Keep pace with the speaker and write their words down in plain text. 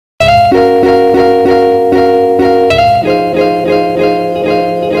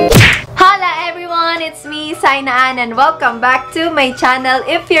and welcome back to my channel.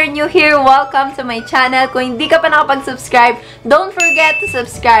 If you're new here, welcome to my channel. Kung hindi ka pa nakapag-subscribe, don't forget to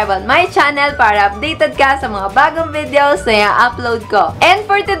subscribe on my channel para updated ka sa mga bagong videos na i-upload ko. And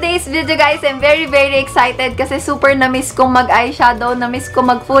for today's video guys, I'm very excited kasi super na-miss kong mag-eyeshadow, na-miss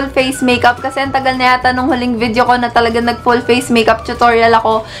kong mag-full face makeup kasi ang tagal na yata nung huling video ko na talaga nag-full face makeup tutorial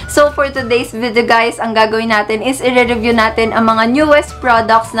ako. So for today's video guys, ang gagawin natin is i-review natin ang mga newest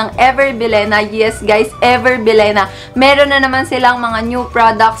products ng Bilena. Yes guys, Bilena. Meron na naman silang mga new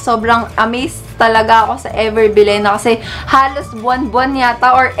products. Sobrang amazed talaga ako sa Bilena kasi halos buwan-buwan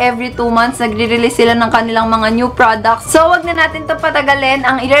yata or every 2 months nagre-release sila ng kanilang mga new products. So wag na natin to patagalin.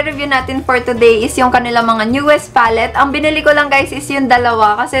 Ang i-review natin for today is yung kanilang mga newest palette. Ang binili ko lang guys is yung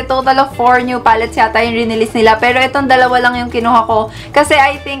dalawa kasi total of 4 new palettes yata yung release nila. Pero itong dalawa lang yung kinuha ko kasi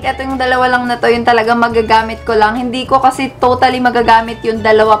I think ito yung dalawa lang na to yung talaga magagamit ko lang. Hindi ko kasi totally magagamit yung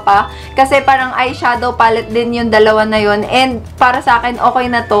dalawa pa kasi parang eyeshadow palette din yung dalawa na yun. And para sa akin okay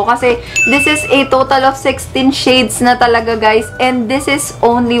na to kasi this is a total of 16 shades na talaga guys, and this is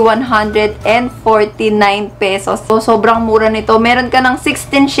only 149 pesos. So sobrang mura nito. Meron ka ng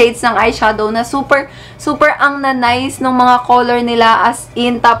 16 shades ng eyeshadow na super ang na-nice ng mga color nila as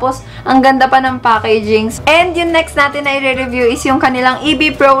in. Tapos ang ganda pa ng packaging. And yung next natin na i-review is yung kanilang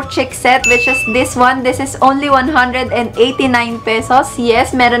EB Pro Chick Set, which is this one. This is only 189 pesos.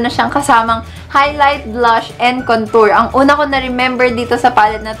 Yes, meron na siyang kasamang highlight, blush, and contour. Ang una ko na-remember dito sa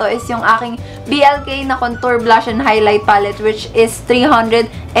palette na to is yung aking BLK na contour, blush, and highlight palette, which is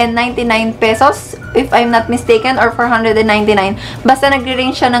 399 pesos, if I'm not mistaken, or 499. Basta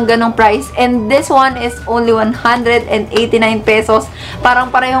nagre-range siya ng ganong price. And this one is only 189 pesos. Parang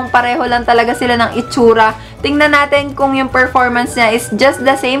parehong-pareho lang talaga sila ng itsura. Tingnan natin kung yung performance niya is just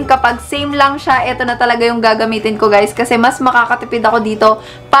the same. Kapag same lang siya, ito na talaga yung gagamitin ko guys. Kasi mas makakatipid ako dito.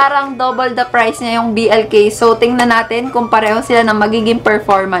 Parang double the price niya yung BLK. So, tingnan natin kung pareho sila ng magiging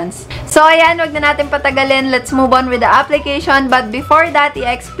performance. So, ayan, wag na natin patagalin. Let's move on with the application. But before that,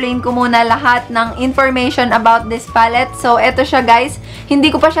 i-explain ko muna lahat ng information about this palette. So, ito siya guys. Hindi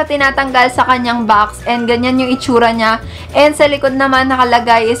ko pa siya tinatanggal sa kanyang box. And ganyan yung itsura niya. And sa likod naman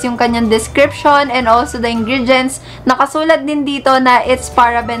nakalagay is yung kanyang description and also the ingredients. Nakasulat din dito na it's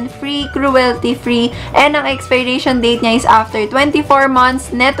paraben-free, cruelty-free, and ang expiration date niya is after 24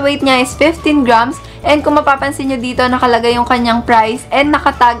 months. Net weight niya is 15 grams. And kung mapapansin nyo dito, nakalagay yung kanyang price and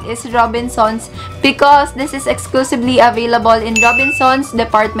nakatag is Robinsons because this is exclusively available in Robinsons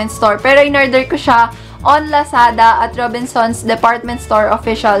department store. Pero in-order ko siya on Lazada at Robinsons Department Store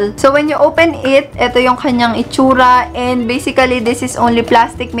Official. So, when you open it, ito yung kanyang itsura and basically, this is only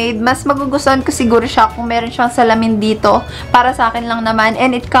plastic made. Mas magugustuhan ko siguro siya kung meron siyang salamin dito. Para sa akin lang naman.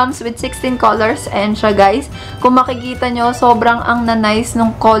 And it comes with 16 colors. And siya guys, kung makikita nyo, sobrang ang na-nice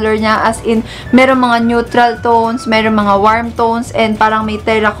nung color niya. As in, meron mga neutral tones, meron mga warm tones, and parang may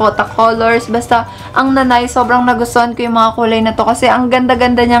terracotta colors. Basta, ang na-nice, sobrang nagustuhan ko yung mga kulay na to kasi ang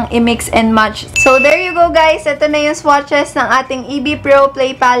ganda-ganda niyang i-mix and match. So, there you go guys, ito na yung swatches ng ating EB Pro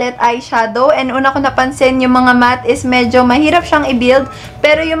Play Palette Eyeshadow. And una ko napansin, yung mga matte is medyo mahirap siyang i-build.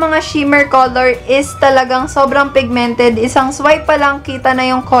 Pero yung mga shimmer color is talagang sobrang pigmented. Isang swipe pa lang, kita na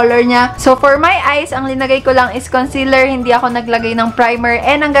yung color niya. So for my eyes, ang linagay ko lang is concealer. Hindi ako naglagay ng primer.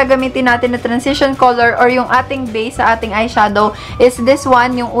 And ang gagamitin natin na transition color or yung ating base sa ating eyeshadow is this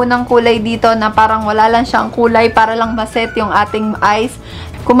one, yung unang kulay dito na parang wala lang siyang kulay para lang maset yung ating eyes.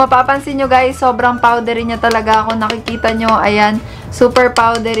 Kung mapapansin nyo guys, sobrang powdery niya talaga. Kung nakikita nyo, ayan, super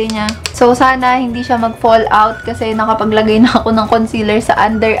powdery niya. So, sana hindi siya mag-fall out kasi nakapaglagay na ako ng concealer sa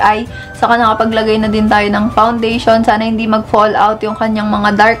under eye. Saka nakapaglagay na din tayo ng foundation. Sana hindi mag-fall out yung kanyang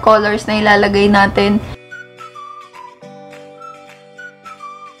mga dark colors na ilalagay natin.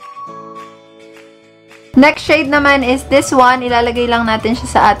 Next shade naman is this one. Ilalagay lang natin siya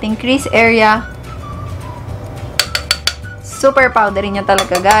sa ating crease area. Super powdery niya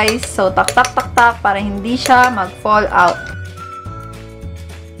talaga guys. So, tak para hindi siya mag-fall out.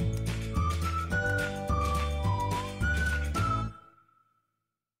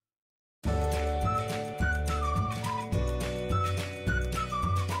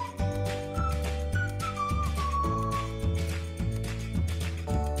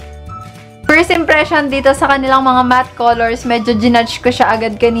 First impression dito sa kanilang mga matte colors, medyo ginudge ko siya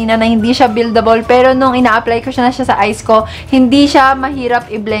agad kanina na hindi siya buildable. Pero nung ina-apply ko siya na siya sa eyes ko, hindi siya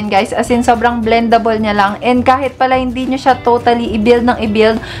mahirap i-blend guys. As in, sobrang blendable niya lang. And kahit pala hindi nyo siya totally i-build ng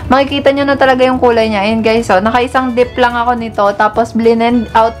i-build, makikita nyo na talaga yung kulay niya. And guys, so, nakaisang dip lang ako nito. Tapos,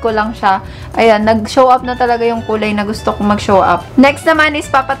 blend out ko lang siya. Ayan, nag-show up na talaga yung kulay na gusto kong mag-show up. Next naman is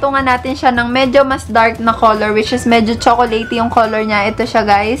papatungan natin siya ng medyo mas dark na color, which is medyo chocolatey yung color niya. Ito siya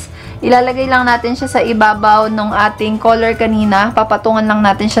guys. Ilalagay ilalagay lang natin siya sa ibabaw ng ating color kanina. Papatungan lang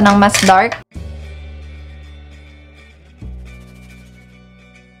natin siya ng mas dark.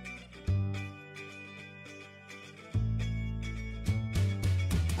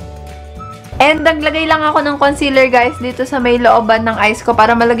 And naglagay lang ako ng concealer guys dito sa may looban ng eyes ko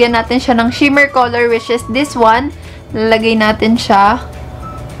para malagyan natin siya ng shimmer color, which is this one. Lalagay natin siya.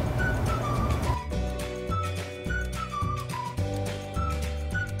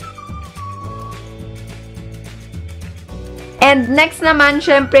 And next naman,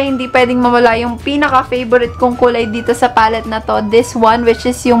 syempre, hindi pwedeng mawala yung pinaka-favorite kong kulay dito sa palette na to. This one, which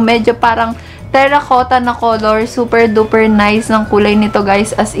is yung medyo parang terracotta na color. Super duper nice ng kulay nito,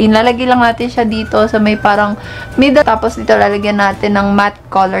 guys. As in, lalagay lang natin siya dito sa may parang middle. Tapos dito lalagyan natin ng matte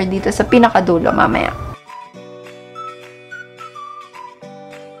color dito sa pinakadulo mamaya.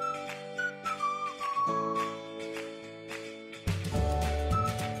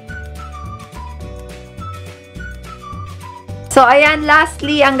 So, ayan,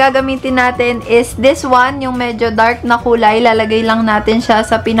 lastly, ang gagamitin natin is this one, yung medyo dark na kulay. Lalagay lang natin siya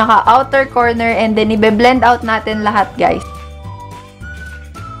sa pinaka-outer corner and then ibe-blend out natin lahat, guys.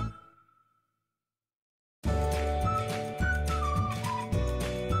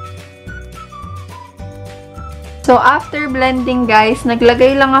 So, after blending, guys,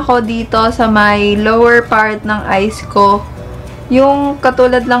 naglagay lang ako dito sa may lower part ng eyes ko. Yung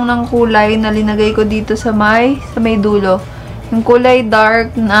katulad lang ng kulay na linagay ko dito sa may dulo. Yung kulay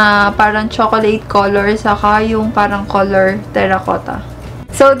dark na parang chocolate color, saka yung parang color terracotta.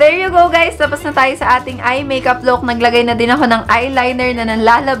 So, there you go guys. Tapos na tayo sa ating eye makeup look. Naglagay na din ako ng eyeliner na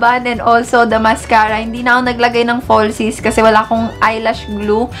nanlalaban and also the mascara. Hindi na ako naglagay ng falsies kasi wala akong eyelash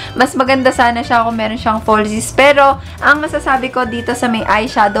glue. Mas maganda sana siya kung meron siyang falsies. Pero, ang masasabi ko dito sa may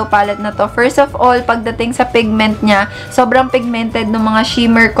eyeshadow palette na to, first of all, pagdating sa pigment niya, sobrang pigmented ng mga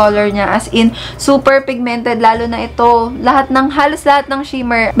shimmer color niya. As in, super pigmented. Lalo na ito, halos lahat ng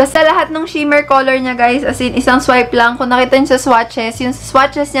shimmer. Basta lahat ng shimmer color niya guys, as in, isang swipe lang. Kung nakita niyo sa swatches, yung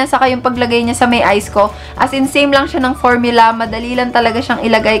swatches niya, saka yung paglagay niya sa may eyes ko. As in, same lang siya ng formula. Madali lang talaga siyang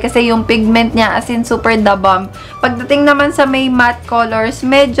ilagay kasi yung pigment niya, as in, super the bomb. Pagdating naman sa may matte colors,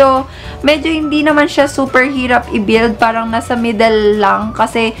 medyo hindi naman siya super hirap i-build. Parang nasa middle lang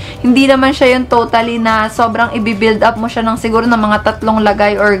kasi hindi naman siya yung totally na sobrang i-build up mo siya ng siguro ng mga 3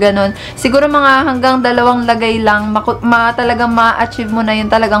 lagay or ganun. Siguro mga hanggang 2 lagay lang, talagang ma-achieve mo na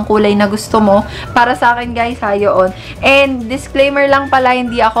yung talagang kulay na gusto mo. Para sa akin guys, hayoon. And disclaimer lang pala,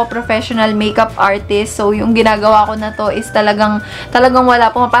 hindi ako professional makeup artist. So, yung ginagawa ko na to is talagang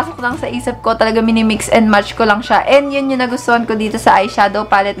wala. Pumapasok lang sa isip ko. Talagang mini-mix and match ko lang siya. And yun yung nagustuhan ko dito sa eyeshadow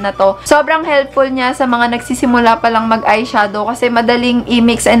palette na to. Sobrang helpful niya sa mga nagsisimula pa lang mag-eyeshadow kasi madaling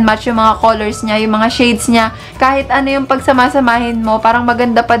i-mix and match yung mga colors niya, yung mga shades niya. Kahit ano yung pagsamasamahin mo, parang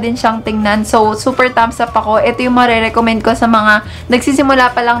maganda pa din siyang tingnan. So, super thumbs up ako. Ito yung marirecommend ko sa mga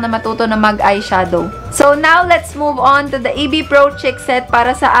nagsisimula pa lang na matuto na mag-eyeshadow. So, now let's move on to the AB Pro Cheek Set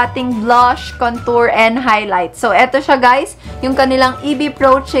para sa ating blush, contour, and highlight. So, eto siya guys, yung kanilang EB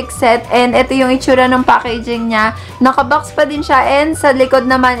Pro Cheek Set, and eto yung itsura ng packaging niya. Nakabox pa din siya, and sa likod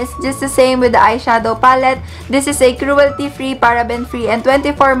naman is just the same with the eyeshadow palette. This is a cruelty-free, paraben-free, and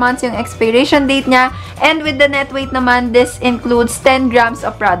 24 months yung expiration date niya. And with the net weight naman, this includes 10 grams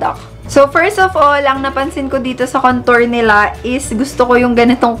of product. So, first of all, ang napansin ko dito sa contour nila is gusto ko yung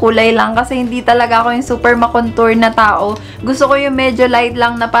ganitong kulay lang kasi hindi talaga ako yung super makontour na tao. Gusto ko yung medyo light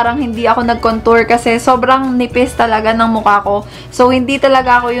lang na parang hindi ako nag-contour kasi sobrang nipis talaga ng mukha ko. So, hindi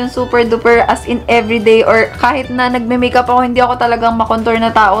talaga ako yung super duper as in everyday or kahit na nagme-makeup ako, hindi ako talagang makontour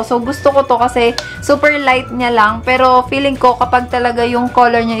na tao. So, gusto ko to kasi super light niya lang. Pero, feeling ko kapag talaga yung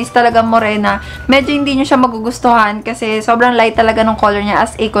color niya is talagang morena, medyo hindi nyo siya magugustuhan kasi sobrang light talaga ng color niya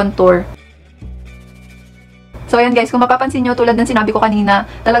as a contour. So, ayan guys, kung mapapansin nyo, tulad ng sinabi ko kanina,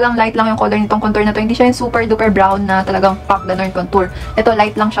 talagang light lang yung color nitong contour na to. Hindi siya yung super duper brown na talagang pack ganun contour. Ito,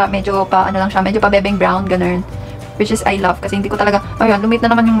 light lang siya, medyo pa, medyo pa bebeng brown, ganun. Which is I love, kasi hindi ko talaga, ayun, lumit na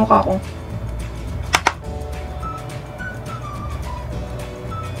naman yung mukha ko.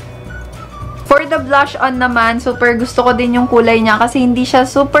 For the blush on naman, super gusto ko din yung kulay niya kasi hindi siya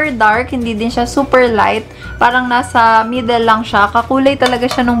super dark, hindi din siya super light. Parang nasa middle lang siya. Kakulay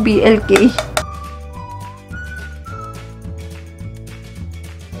talaga siya nung BLK.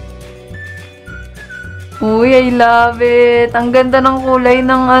 Uy, I love it. Ang ganda ng kulay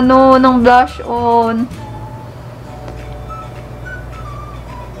ng ng blush on.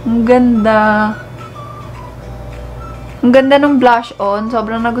 Ang ganda. Ang ganda ng blush on.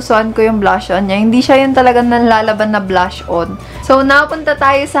 Sobrang nagustuhan ko yung blush on niya. Hindi siya yung talagang nanlalaban na blush on. So, now punta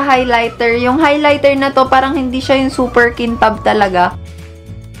tayo sa highlighter. Yung highlighter na to, parang hindi siya yung super kintab talaga.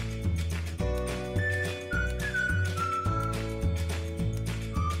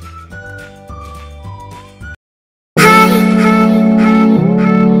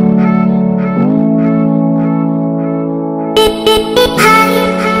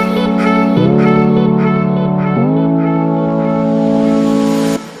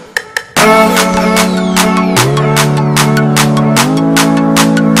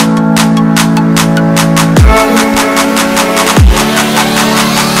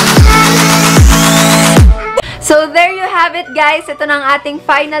 guys, ito na ang ating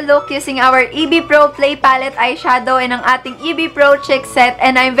final look using our EB Pro Play Palette Eyeshadow and ang ating EB Pro Cheek Set.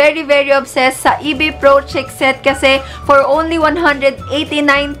 And I'm very obsessed sa EB Pro Cheek Set kasi for only 189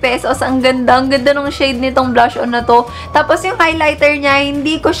 pesos. Ang ganda ng shade nitong blush on na to. Tapos yung highlighter niya,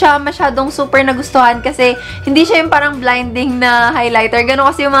 hindi ko siya masyadong super nagustuhan kasi hindi siya yung parang blinding na highlighter.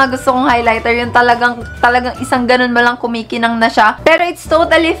 Ganun kasi yung mga gusto kong highlighter, yung talagang isang ganun mo lang kumikinang na siya. Pero it's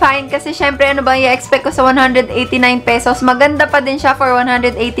totally fine kasi syempre ano ba i-expect ko sa 189 pesos. Maganda pa din siya for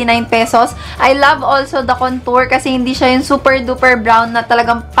 189 pesos. I love also the contour kasi hindi siya yung super duper brown na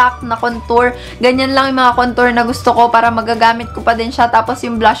talagang pack na contour. Ganyan lang yung mga contour na gusto ko para magagamit ko pa din siya. Tapos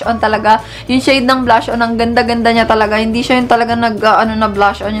yung blush on talaga, yung shade ng blush on, ang ganda-ganda niya talaga. Hindi siya yung talagang na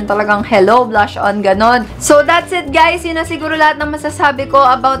blush on, yung talagang hello blush on, ganon. So that's it guys. Yun na siguro lahat ng masasabi ko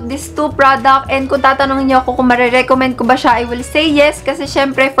about these two product. And kung tatanungin niyo ako kung marirecommend ko ba siya, I will say yes kasi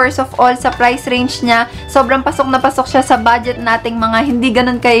syempre first of all sa price range niya, sobrang pasok na pasok siya sa budget nating mga hindi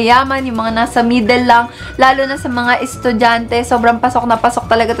ganun kayayaman, yung mga nasa middle lang, lalo na sa mga estudyante, sobrang pasok na pasok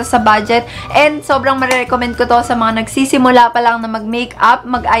talaga to sa budget. And sobrang marirecommend ko to sa mga nagsisimula pa lang na mag-makeup,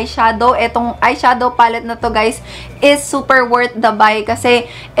 mag-eyeshadow. Etong eyeshadow palette na to guys is super worth the buy kasi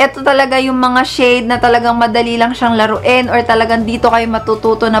ito talaga yung mga shade na talagang madali lang siyang laruin or talagang dito kayo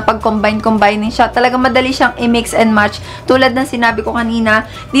matututo na pag-combine-combining siya. Talagang madali siyang i-mix and match. Tulad ng sinabi ko kanina,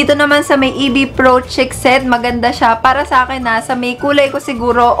 dito naman sa may EB Pro Cheek Set, maganda siya. Para sa akin na, sa may kulay ko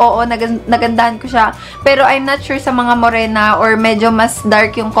siguro, oo, nagandahan ko siya. Pero I'm not sure sa mga morena or medyo mas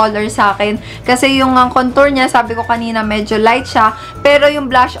dark yung color sa akin. Kasi yung contour niya, sabi ko kanina, medyo light siya. Pero yung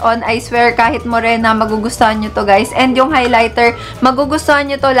blush on, I swear, kahit morena, magugustuhan nyo to guys. And yung highlighter,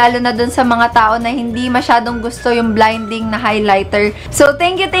 magugustuhan nyo to lalo na dun sa mga tao na hindi masyadong gusto yung blinding na highlighter. So,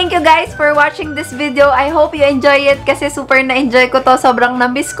 thank you guys for watching this video. I hope you enjoy it kasi super na-enjoy ko to. Sobrang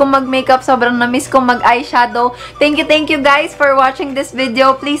na-miss kong mag-makeup, sobrang na-miss kong mag-eyeshadow. Thank you guys for watching this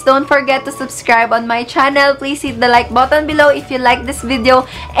video. Please don't forget to subscribe on my channel. Please hit the like button below if you like this video.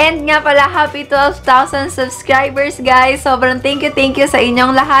 And nga pala, happy 12,000 subscribers guys. Sobrang thank you sa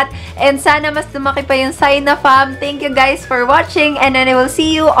inyong lahat. And sana mas lumaki pa yung Saina fam. Thank you guys for watching and then I will see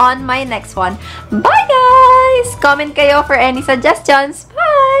you on my next one. Bye guys! Comment kayo for any suggestions.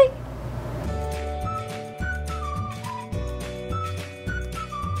 Bye!